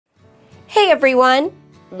Hey everyone,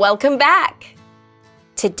 welcome back!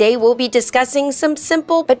 Today we'll be discussing some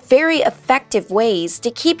simple but very effective ways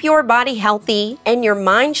to keep your body healthy and your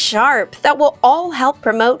mind sharp that will all help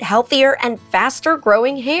promote healthier and faster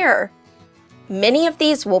growing hair. Many of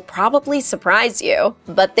these will probably surprise you,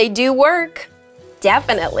 but they do work.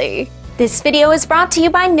 Definitely. This video is brought to you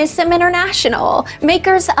by Nissim International,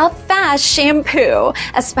 makers of Fast Shampoo,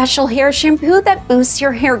 a special hair shampoo that boosts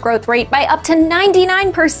your hair growth rate by up to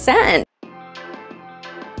 99%.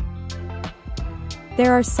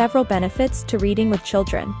 There are several benefits to reading with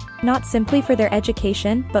children, not simply for their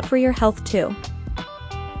education but for your health too.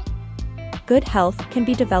 Good health can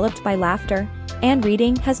be developed by laughter, and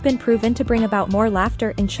reading has been proven to bring about more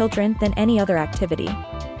laughter in children than any other activity.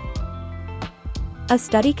 A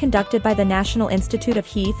study conducted by the National Institute of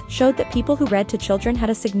Health showed that people who read to children had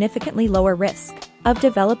a significantly lower risk of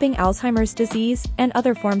developing Alzheimer's disease and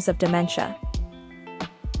other forms of dementia.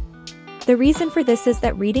 The reason for this is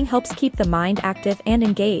that reading helps keep the mind active and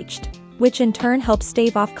engaged, which in turn helps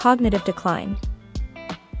stave off cognitive decline.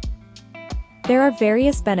 There are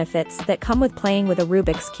various benefits that come with playing with a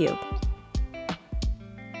Rubik's Cube.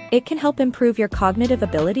 It can help improve your cognitive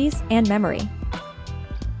abilities and memory.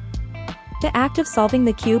 The act of solving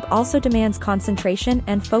the cube also demands concentration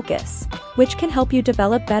and focus, which can help you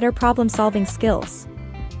develop better problem-solving skills.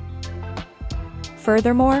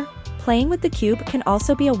 Furthermore, playing with the cube can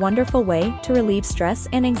also be a wonderful way to relieve stress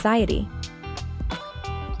and anxiety.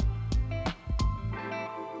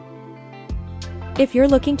 If you're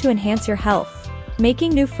looking to enhance your health,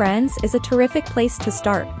 making new friends is a terrific place to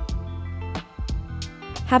start.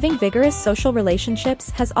 Having vigorous social relationships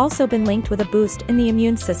has also been linked with a boost in the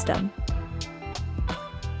immune system.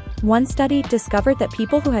 One study discovered that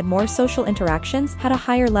people who had more social interactions had a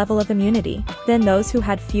higher level of immunity than those who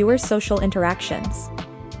had fewer social interactions.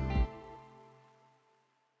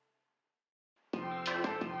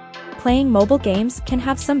 Playing mobile games can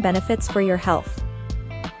have some benefits for your health.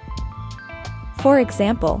 For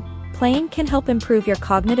example, playing can help improve your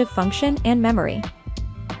cognitive function and memory.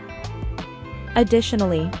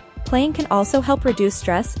 Additionally, playing can also help reduce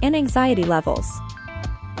stress and anxiety levels.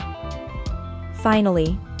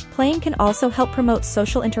 Finally, playing can also help promote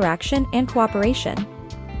social interaction and cooperation.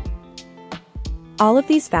 All of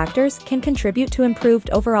these factors can contribute to improved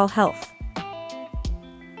overall health.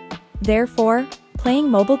 Therefore, playing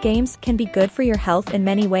mobile games can be good for your health in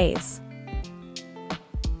many ways.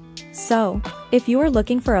 So, if you are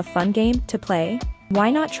looking for a fun game to play,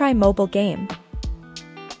 why not try mobile game?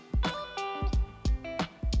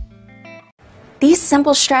 These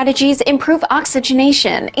simple strategies improve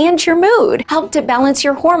oxygenation and your mood, help to balance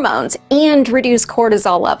your hormones, and reduce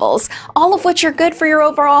cortisol levels, all of which are good for your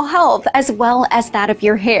overall health as well as that of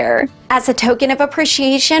your hair. As a token of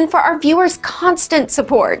appreciation for our viewers' constant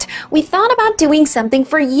support, we thought about doing something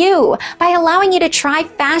for you by allowing you to try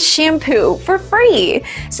Fast Shampoo for free.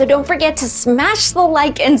 So don't forget to smash the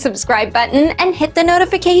like and subscribe button and hit the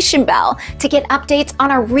notification bell to get updates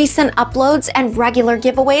on our recent uploads and regular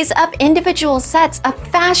giveaways of individual sets of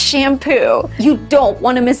Fast Shampoo. You don't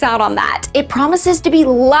want to miss out on that. It promises to be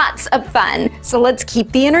lots of fun. So let's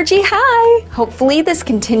keep the energy high. Hopefully this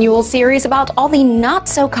continual series about all the not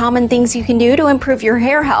so common things you can do to improve your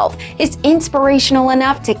hair health is inspirational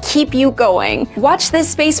enough to keep you going. Watch this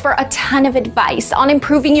space for a ton of advice on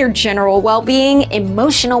improving your general well-being,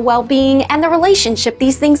 emotional well-being, and the relationship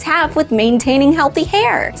these things have with maintaining healthy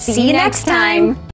hair. See you next time.